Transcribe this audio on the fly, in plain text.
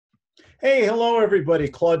Hey, hello everybody.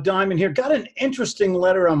 Claude Diamond here. Got an interesting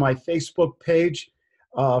letter on my Facebook page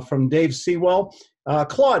from Dave Sewell.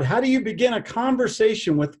 Claude, how do you begin a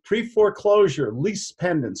conversation with pre-foreclosure, lease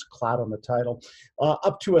pendants, cloud on the title,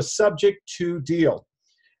 up to a subject to deal?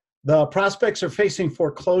 The prospects are facing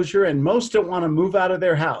foreclosure and most don't want to move out of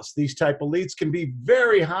their house. These type of leads can be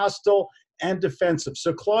very hostile and defensive.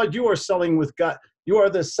 So Claude, you are selling with gut. You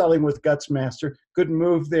are the selling with guts master. Good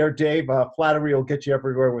move there, Dave. Flattery will get you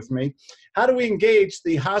everywhere with me. How do we engage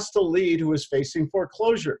the hostile lead who is facing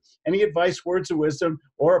foreclosure? Any advice, words of wisdom,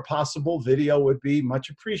 or a possible video would be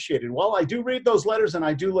much appreciated. Well, I do read those letters and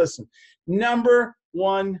I do listen. Number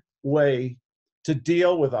one way to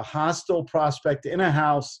deal with a hostile prospect in a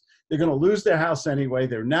house. They're going to lose their house anyway.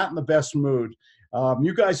 They're not in the best mood.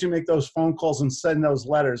 You guys who make those phone calls and send those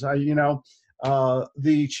letters,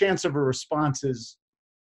 the chance of a response is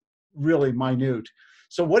really minute.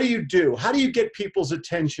 So what do? How do you get people's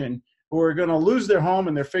attention who are going to lose their home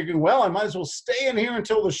and they're figuring, well, I might as well stay in here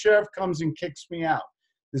until the sheriff comes and kicks me out?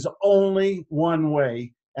 There's only one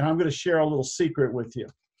way, and I'm going to share a little secret with you.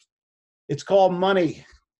 It's called money.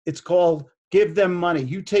 It's called give them money.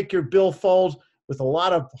 You take your billfold with a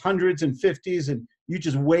lot of hundreds and fifties, and you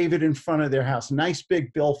just wave it in front of their house. Nice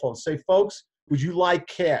big billfold. Say, folks, would you like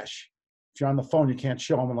cash? If you're on the phone, you can't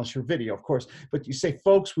show them unless you're video, of course. But you say,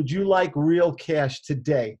 folks, would you like real cash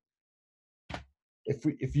today? If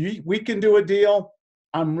we can do a deal,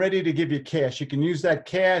 I'm ready to give you cash. You can use that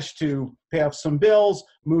cash to pay off some bills,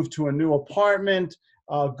 move to a new apartment,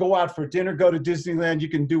 go out for dinner, go to Disneyland. You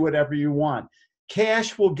can do whatever you want.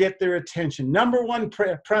 Cash will get their attention. Number one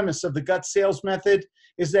premise of the gut sales method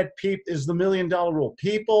is that is the $1 million rule.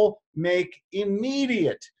 People make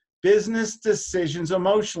immediate business decisions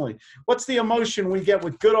emotionally. What's the emotion we get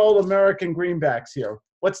with good old American greenbacks here?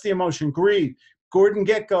 What's the emotion? Greed. Gordon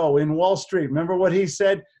Gekko in Wall Street. Remember what he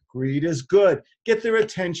said? Greed is good. Get their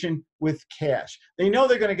attention with cash. They know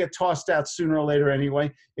they're going to get tossed out sooner or later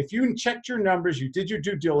anyway. If you checked your numbers, you did your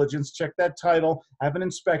due diligence, check that title, have an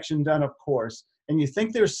inspection done, of course, and you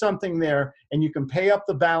think there's something there and you can pay up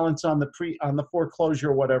the balance on the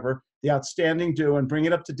foreclosure or whatever, the outstanding due, and bring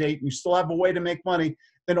it up to date, and you still have a way to make money,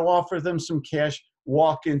 then offer them some cash,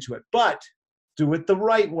 walk into it. But do it the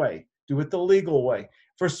right way. Do it the legal way.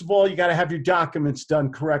 First of all, you got to have your documents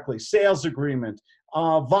done correctly. Sales agreement,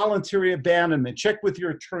 voluntary abandonment. Check with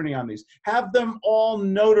your attorney on these. Have them all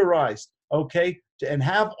notarized, okay? And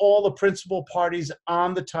have all the principal parties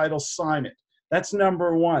on the title sign it. That's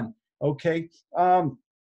number one, okay?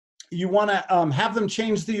 You want to have them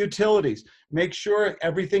change the utilities. Make sure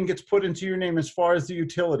everything gets put into your name as far as the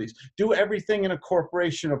utilities. Do everything in a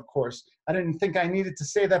corporation, of course. I didn't think I needed to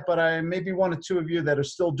say that, but maybe one or two of you that are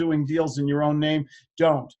still doing deals in your own name,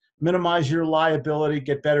 don't. Minimize your liability,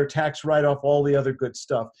 get better tax write-off, all the other good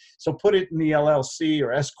stuff. So put it in the LLC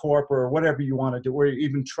or S-Corp or whatever you want to do, or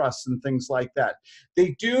even trusts and things like that.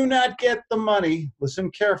 They do not get the money,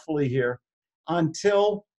 listen carefully here,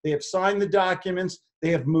 until they have signed the documents, they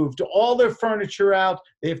have moved all their furniture out,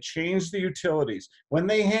 they have changed the utilities. When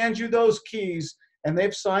they hand you those keys and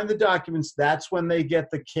they've signed the documents, that's when they get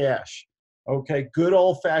the cash. Okay, good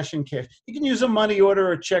old-fashioned cash. You can use a money order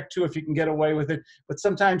or a check too if you can get away with it, but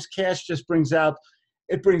sometimes cash just brings out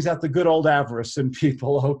the good old avarice in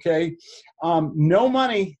people, okay? No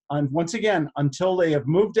money, once again, until they have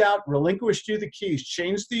moved out, relinquished you the keys,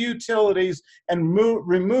 changed the utilities, and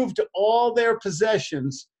removed all their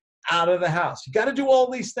possessions out of the house. You got to do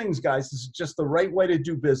all these things, guys. This is just the right way to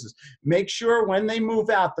do business. Make sure when they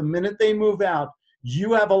move out, the minute they move out,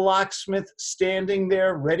 you have a locksmith standing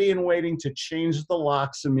there ready and waiting to change the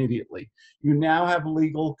locks immediately. You now have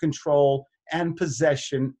legal control and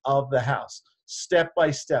possession of the house, step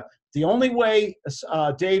by step. The only way,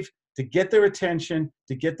 Dave, to get their attention,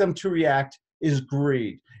 to get them to react, is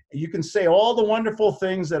greed. You can say all the wonderful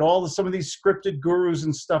things that some of these scripted gurus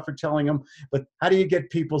and stuff are telling them, but how do you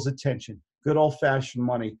get people's attention? Good old-fashioned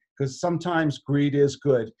money, because sometimes greed is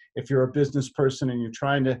good if you're a business person and you're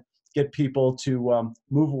trying to get people to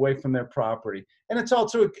move away from their property. And it's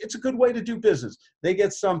a good way to do business. They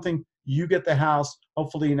get something, you get the house.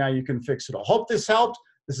 Hopefully now you can fix it all. Hope this helped.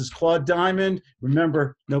 This is Claude Diamond.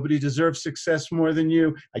 Remember, nobody deserves success more than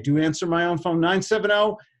you. I do answer my own phone,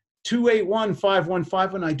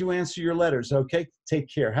 970-281-5151. And I do answer your letters, okay? Take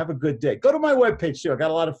care. Have a good day. Go to my webpage, too. I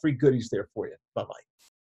got a lot of free goodies there for you. Bye-bye.